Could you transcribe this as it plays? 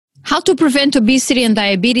How to prevent obesity and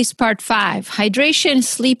diabetes, part 5, hydration,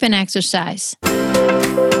 sleep, and exercise.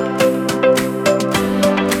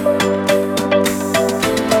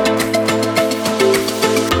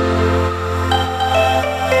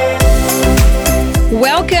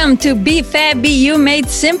 Welcome to Be Fab, Be You Made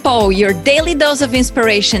Simple, your daily dose of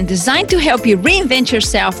inspiration designed to help you reinvent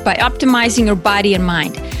yourself by optimizing your body and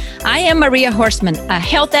mind. I am Maria Horstman, a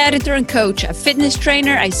health editor and coach, a fitness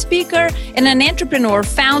trainer, a speaker, and an entrepreneur,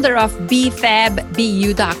 founder of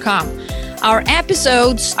BeFabBeYou.com. Our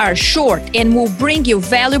episodes are short and will bring you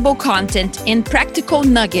valuable content and practical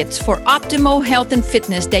nuggets for optimal health and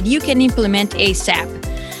fitness that you can implement ASAP.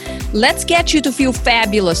 Let's get you to feel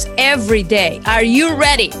fabulous every day. Are you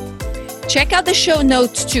ready? Check out the show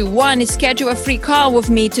notes to 1, schedule a free call with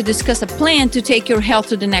me to discuss a plan to take your health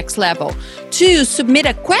to the next level. 2, submit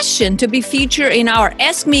a question to be featured in our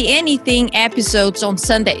Ask Me Anything episodes on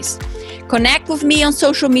Sundays. Connect with me on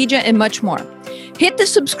social media and much more. Hit the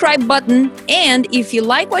subscribe button, and if you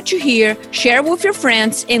like what you hear, share with your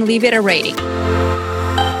friends and leave it a rating.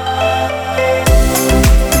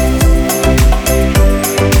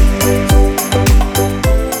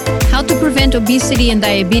 Prevent obesity and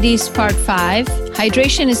diabetes, part 5,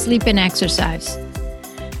 hydration, sleep, and exercise.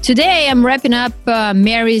 Today, I'm wrapping up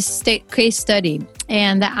Mary's case study,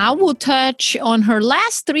 and I will touch on her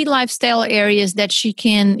last 3 lifestyle areas that she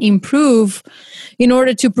can improve in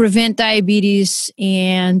order to prevent diabetes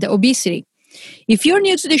and obesity. If you're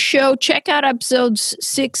new to the show, check out episodes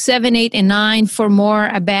 6, 7, 8, and 9 for more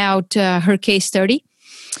about her case study.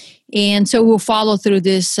 And so we'll follow through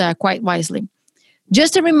this quite wisely.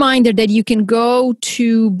 Just a reminder that you can go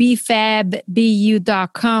to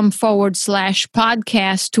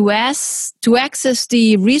BeFabBeYou.com/podcast to access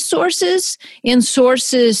the resources and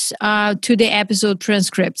sources to the episode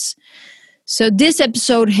transcripts. So this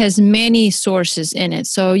episode has many sources in it,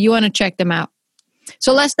 so you want to check them out.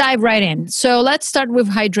 So let's dive right in. So let's start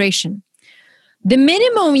with hydration. The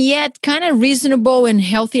minimum yet kind of reasonable and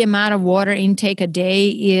healthy amount of water intake a day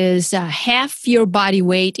is half your body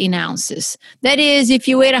weight in ounces. That is, if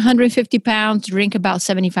you weigh 150 pounds, drink about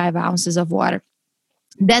 75 ounces of water.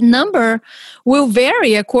 That number will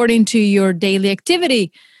vary according to your daily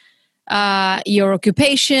activity, your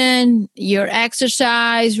occupation, your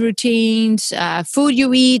exercise routines, food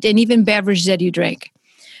you eat, and even beverages that you drink.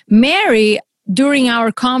 Mary, during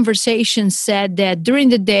our conversation, said that during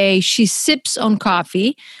the day she sips on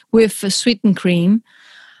coffee with sweetened cream.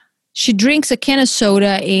 She drinks a can of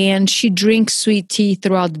soda and she drinks sweet tea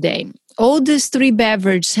throughout the day. All these 3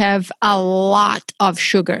 beverages have a lot of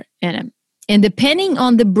sugar in them. And depending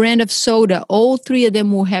on the brand of soda, all 3 of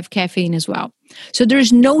them will have caffeine as well. So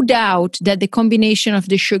there's no doubt that the combination of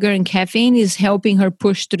the sugar and caffeine is helping her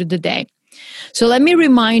push through the day. So let me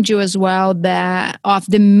remind you as well that of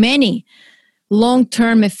the many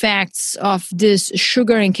long-term effects of this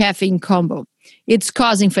sugar and caffeine combo. It's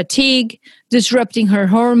causing fatigue, disrupting her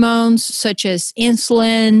hormones such as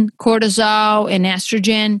insulin, cortisol, and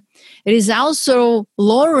estrogen. It is also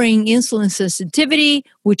lowering insulin sensitivity,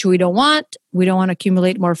 which we don't want. We don't want to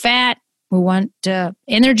accumulate more fat. We want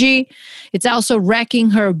energy. It's also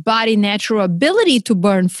wrecking her body's natural ability to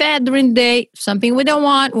burn fat during the day, something we don't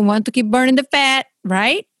want. We want to keep burning the fat,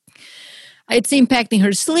 right? It's impacting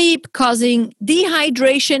her sleep, causing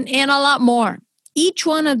dehydration, and a lot more. Each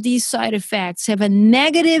one of these side effects have a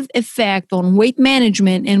negative effect on weight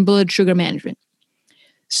management and blood sugar management.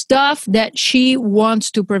 Stuff that she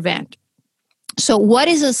wants to prevent. So what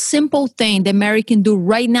is a simple thing that Mary can do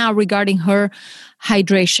right now regarding her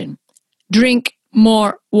hydration? Drink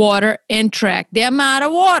more water and track the amount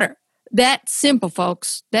of water. That's simple,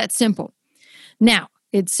 folks. That's simple. Now,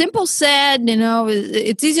 it's simple said,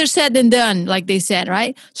 it's easier said than done, like they said,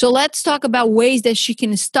 right? So let's talk about ways that she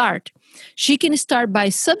can start. She can start by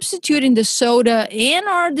substituting the soda and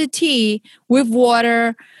or the tea with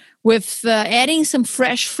water, with adding some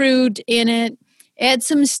fresh fruit in it, add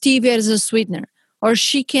some stevia as a sweetener. Or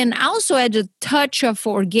she can also add a touch of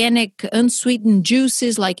organic unsweetened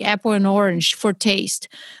juices like apple and orange for taste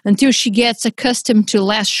until she gets accustomed to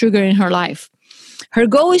less sugar in her life. Her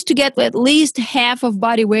goal is to get at least half of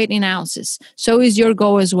body weight in ounces. So is your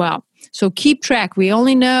goal as well. So keep track. We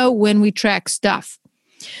only know when we track stuff.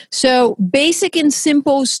 So basic and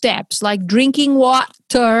simple steps like drinking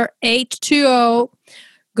water, H2O,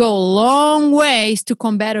 go long ways to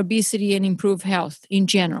combat obesity and improve health in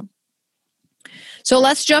general. So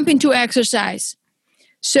let's jump into exercise.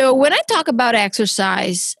 So when I talk about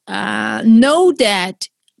exercise, know that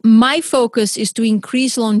my focus is to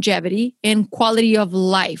increase longevity and quality of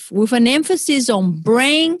life with an emphasis on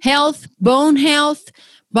brain health, bone health,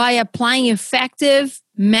 by applying effective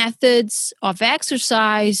methods of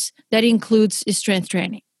exercise that includes strength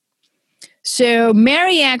training. So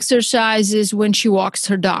Mary exercises when she walks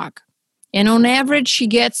her dog. And on average, she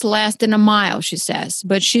gets less than a mile, she says.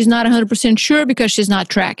 But she's not 100% sure because she's not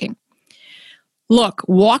tracking. Look,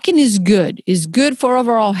 walking is good for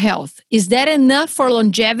overall health. Is that enough for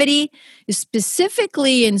longevity?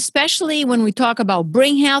 Specifically and especially when we talk about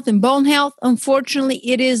brain health and bone health, unfortunately,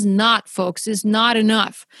 it is not, folks. It's not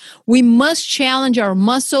enough. We must challenge our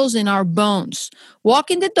muscles and our bones.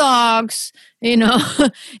 Walking the dogs,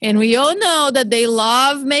 and we all know that they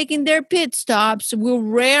love making their pit stops, will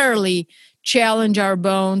rarely challenge our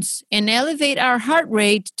bones and elevate our heart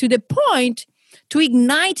rate to the point to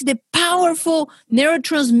ignite the powerful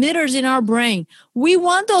neurotransmitters in our brain. We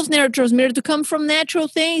want those neurotransmitters to come from natural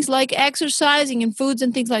things like exercising and foods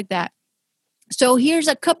and things like that. So here's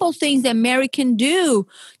a couple things that Mary can do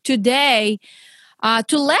today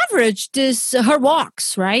to leverage her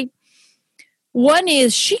walks, right? One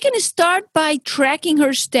is she can start by tracking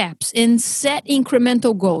her steps and set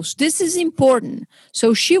incremental goals. This is important.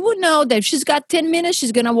 So she would know that if she's got 10 minutes,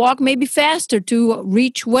 she's going to walk maybe faster to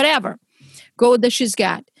reach whatever goal that she's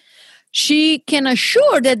got. She can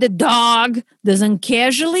assure that the dog doesn't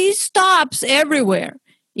casually stops everywhere,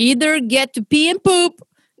 either get to pee and poop,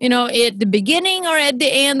 at the beginning or at the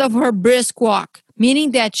end of her brisk walk,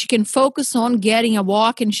 meaning that she can focus on getting a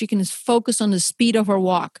walk and she can focus on the speed of her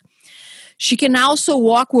walk. She can also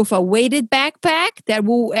walk with a weighted backpack that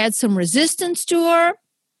will add some resistance to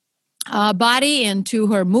her body and to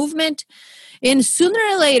her movement. And sooner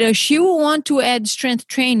or later, she will want to add strength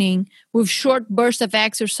training with short bursts of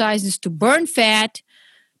exercises to burn fat,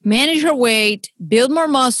 manage her weight, build more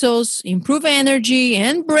muscles, improve energy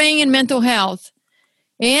and brain and mental health,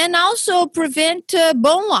 and also prevent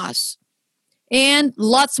bone loss, and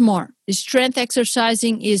lots more. Strength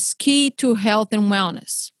exercising is key to health and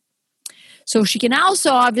wellness. So she can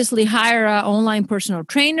also obviously hire an online personal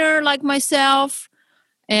trainer like myself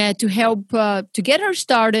to help to get her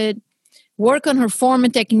started, work on her form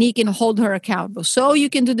and technique, and hold her accountable. So you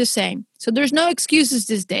can do the same. So there's no excuses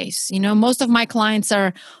these days. Most of my clients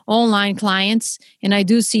are online clients, and I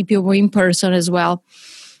do see people in person as well.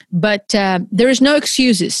 But there is no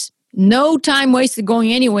excuses. No time wasted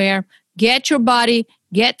going anywhere. Get somebody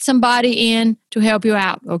in to help you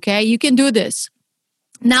out, okay? You can do this.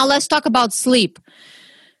 Now let's talk about sleep.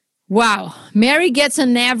 Wow. Mary gets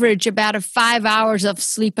on average about 5 hours of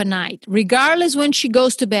sleep a night, regardless when she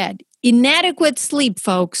goes to bed. Inadequate sleep,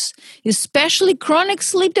 folks, especially chronic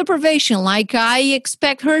sleep deprivation, like I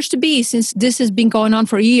expect hers to be since this has been going on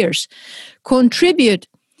for years, contribute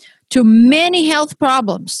to many health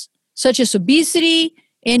problems, such as obesity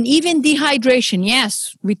and even dehydration.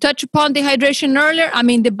 Yes, we touched upon dehydration earlier.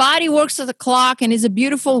 The body works as a clock and is a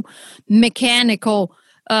beautiful mechanical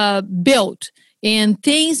build, and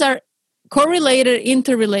things are correlated,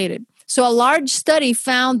 interrelated. So a large study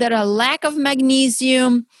found that a lack of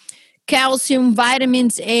magnesium, calcium,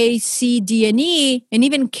 vitamins A, C, D, and E, and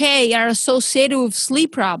even K are associated with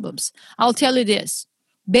sleep problems. I'll tell you this.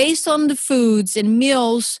 Based on the foods and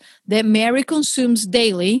meals that Mary consumes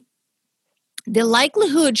daily, the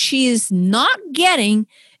likelihood she is not getting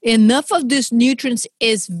enough of these nutrients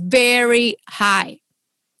is very high.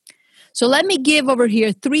 So let me give over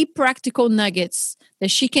here 3 practical nuggets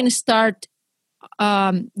that she can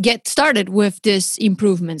get started with these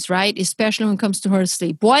improvements, right? Especially when it comes to her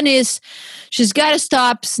sleep. One is she's got to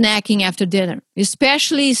stop snacking after dinner,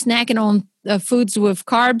 especially snacking on foods with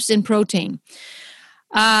carbs and protein.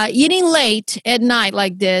 Eating late at night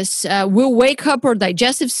like this will wake up her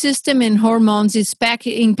digestive system and hormones,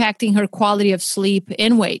 impacting her quality of sleep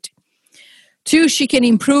and weight. 2, she can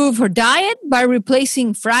improve her diet by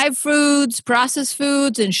replacing fried foods, processed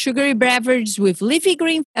foods, and sugary beverages with leafy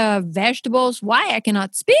green vegetables. Why? I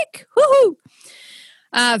cannot speak. Woohoo!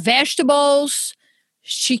 Vegetables.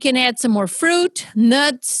 She can add some more fruit,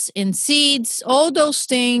 nuts, and seeds. All those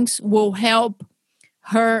things will help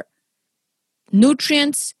her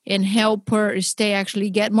nutrients and help her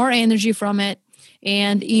get more energy from it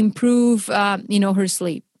and improve, her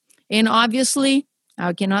sleep. And obviously,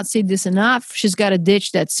 I cannot say this enough, she's got to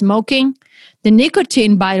ditch that smoking. The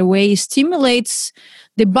nicotine, by the way, stimulates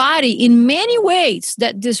the body in many ways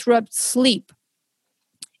that disrupt sleep.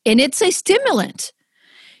 And it's a stimulant.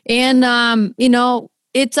 And,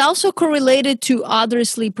 it's also correlated to other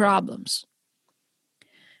sleep problems.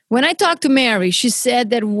 When I talked to Mary, she said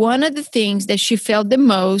that one of the things that she felt the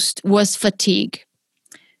most was fatigue.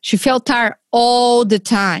 She felt tired all the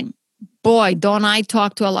time. Boy, don't I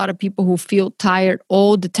talk to a lot of people who feel tired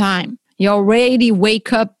all the time. You already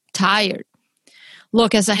wake up tired.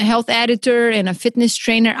 Look, as a health editor and a fitness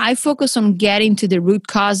trainer, I focus on getting to the root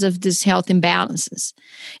cause of these health imbalances.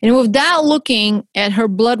 And without looking at her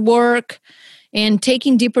blood work and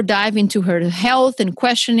taking deeper dive into her health and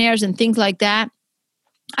questionnaires and things like that,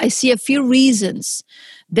 I see a few reasons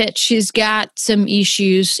that she's got some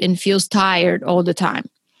issues and feels tired all the time.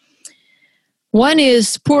 One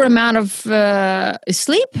is poor amount of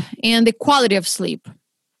sleep and the quality of sleep.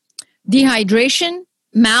 Dehydration,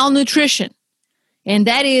 malnutrition. And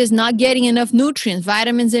that is not getting enough nutrients,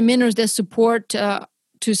 vitamins, and minerals that support to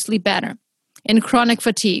sleep better. And chronic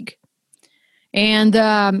fatigue. And,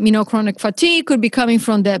 chronic fatigue could be coming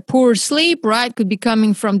from the poor sleep, right? Could be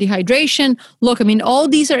coming from dehydration. Look, all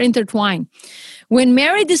these are intertwined. When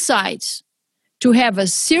Mary decides to have a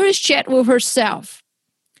serious chat with herself,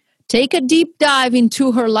 take a deep dive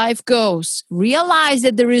into her life goals, realize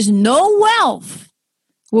that there is no wealth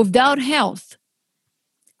without health,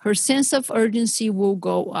 her sense of urgency will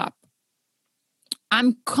go up.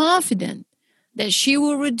 I'm confident that she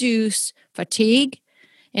will reduce fatigue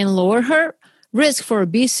and lower her risk for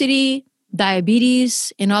obesity,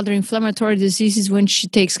 diabetes, and other inflammatory diseases when she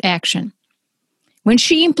takes action. When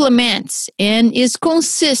she implements and is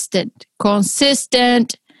consistent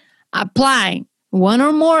applying one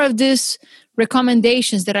or more of these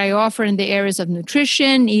recommendations that I offer in the areas of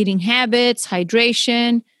nutrition, eating habits,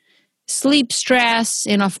 hydration, sleep, stress,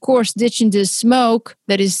 and of course, ditching the smoke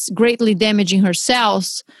that is greatly damaging her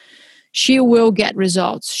cells, she will get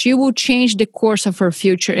results. She will change the course of her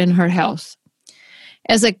future and her health.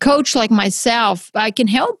 As a coach like myself, I can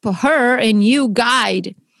help her and you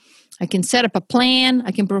guide. I can set up a plan.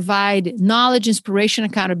 I can provide knowledge, inspiration,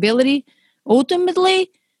 accountability.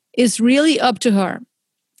 Ultimately, it's really up to her.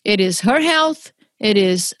 It is her health. It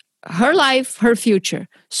is her life, her future.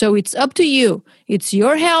 So it's up to you. It's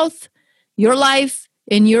your health, your life,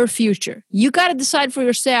 and your future. You got to decide for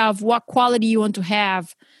yourself what quality you want to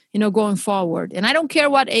have, going forward. And I don't care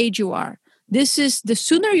what age you are. This is the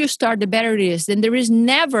sooner you start, the better it is. And there is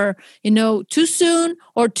never, too soon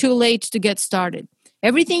or too late to get started.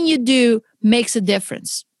 Everything you do makes a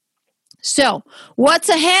difference. So what's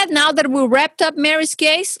ahead now that we wrapped up Mary's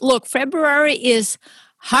case? Look, February is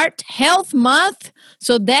Heart Health Month.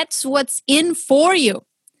 So that's what's in for you.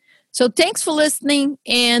 So thanks for listening.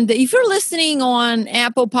 And if you're listening on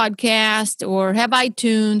Apple Podcast or have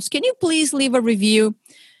iTunes, can you please leave a review?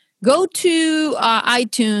 Go to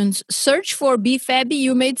iTunes, search for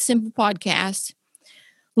BFABU Made Simple Podcast.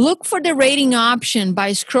 Look for the rating option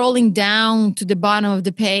by scrolling down to the bottom of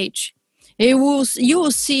the page. You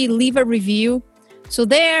will see leave a review. So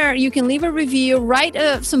there you can leave a review, write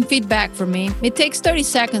some feedback for me. It takes 30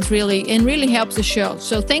 seconds really and really helps the show.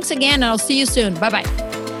 So thanks again and I'll see you soon. Bye-bye.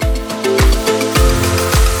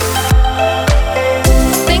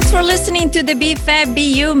 Thanks for listening to the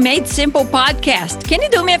BFABU Made Simple podcast. Can you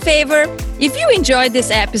do me a favor? If you enjoyed this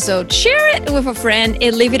episode, share it with a friend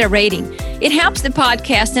and leave it a rating. It helps the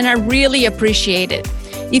podcast and I really appreciate it.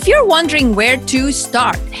 If you're wondering where to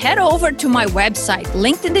start, head over to my website,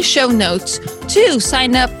 linked in the show notes, to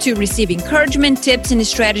sign up to receive encouragement, tips, and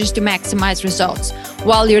strategies to maximize results.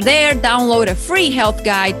 While you're there, download a free health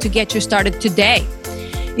guide to get you started today.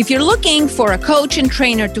 If you're looking for a coach and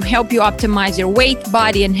trainer to help you optimize your weight,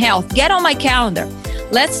 body, and health, get on my calendar.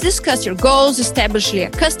 Let's discuss your goals, establish a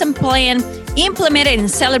custom plan, implement it, and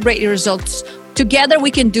celebrate your results. Together, we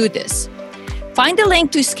can do this. Find the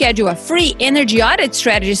link to schedule a free energy audit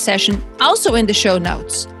strategy session also in the show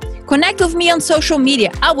notes. Connect with me on social media.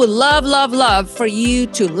 I would love for you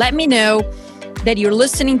to let me know that you're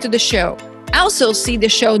listening to the show. Also, see the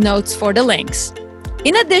show notes for the links.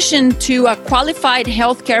 In addition to a qualified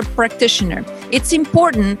healthcare practitioner, it's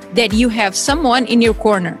important that you have someone in your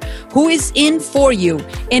corner who is in for you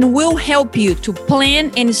and will help you to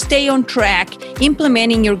plan and stay on track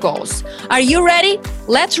implementing your goals. Are you ready?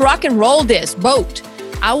 Let's rock and roll this boat.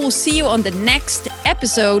 I will see you on the next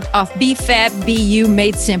episode of BFABU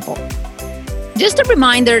Made Simple. Just a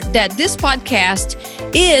reminder that this podcast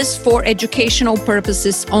is for educational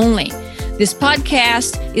purposes only. This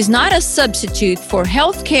podcast is not a substitute for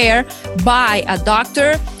health care by a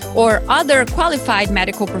doctor or other qualified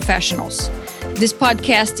medical professionals. This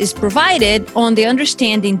podcast is provided on the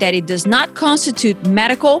understanding that it does not constitute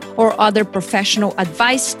medical or other professional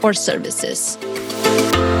advice or services.